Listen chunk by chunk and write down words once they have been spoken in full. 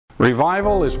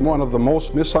Revival is one of the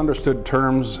most misunderstood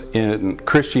terms in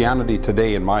Christianity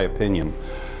today, in my opinion.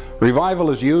 Revival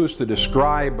is used to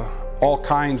describe all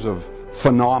kinds of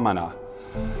phenomena,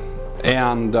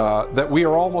 and that we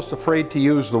are almost afraid to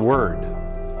use the word.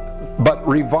 But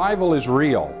revival is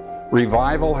real.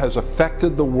 Revival has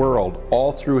affected the world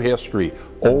all through history,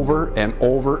 over and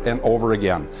over and over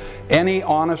again. Any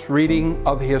honest reading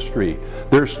of history,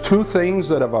 there's two things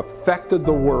that have affected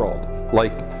the world,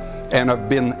 and have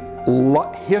been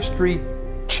history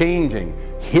changing,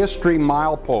 history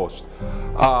milepost.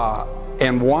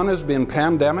 And one has been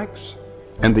pandemics,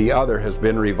 and the other has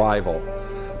been revival.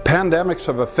 Pandemics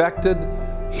have affected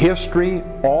history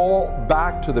all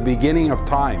back to the beginning of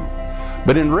time.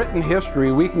 But in written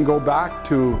history, we can go back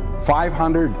to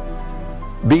 500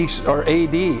 BC or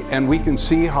AD, and we can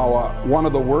see how one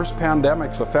of the worst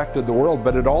pandemics affected the world,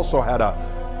 but it also had a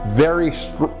very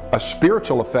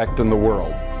spiritual effect in the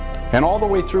world. And all the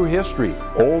way through history,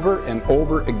 over and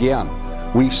over again,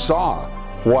 we saw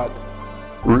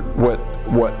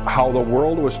how the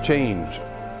world was changed.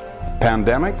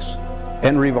 Pandemics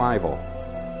and revival.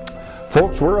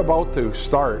 Folks, we're about to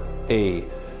start a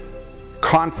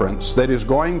conference that is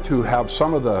going to have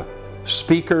some of the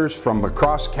speakers from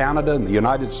across Canada and the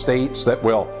United States that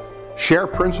will share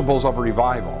principles of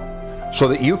revival so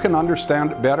that you can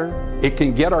understand it better. It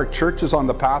can get our churches on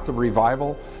the path of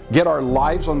revival, get our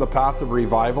lives on the path of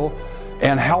revival,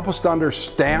 and help us to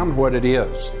understand what it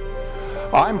is.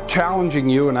 I'm challenging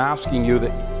you and asking you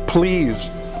that please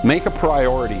make a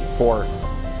priority for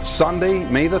Sunday,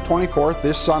 May the 24th,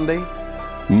 this Sunday,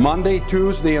 Monday,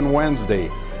 Tuesday, and Wednesday.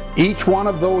 Each one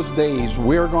of those days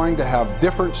we're going to have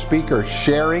different speakers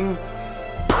sharing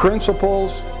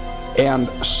principles and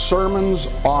sermons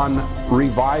on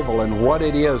revival and what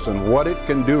it is and what it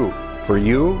can do for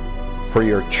you, for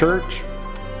your church,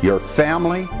 your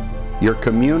family, your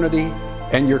community,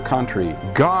 and your country.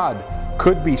 God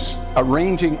could be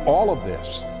arranging all of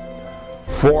this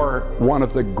for one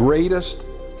of the greatest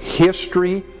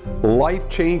history,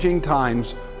 life-changing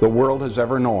times the world has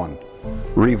ever known.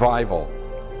 Revival.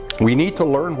 We need to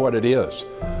learn what it is.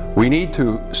 We need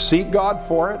to seek God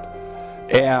for it,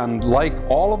 and like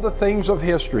all of the things of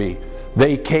history,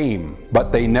 they came,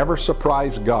 but they never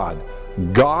surprised God.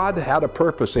 God had a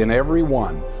purpose in every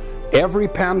one. Every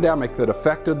pandemic that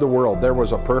affected the world, there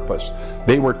was a purpose.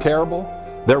 They were terrible.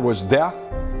 There was death,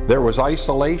 there was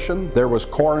isolation, there was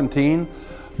quarantine,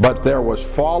 but there was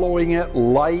following it,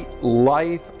 light,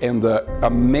 life, and the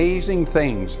amazing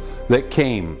things that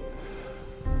came.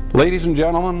 Ladies and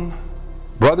gentlemen,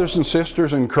 brothers and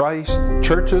sisters in Christ,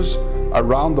 churches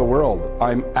around the world,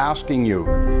 I'm asking you,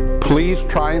 please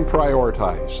try and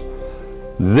prioritize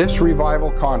this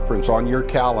revival conference on your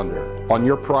calendar, on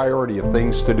your priority of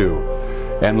things to do.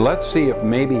 And let's see if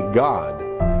maybe God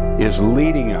is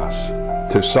leading us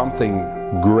to something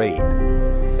great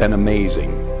and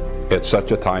amazing at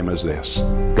such a time as this.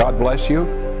 God bless you.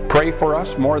 Pray for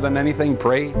us more than anything.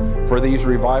 Pray for these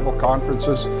revival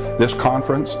conferences, this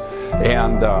conference,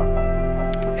 and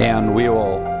we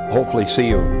will hopefully see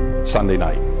you Sunday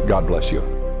night. God bless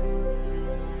you.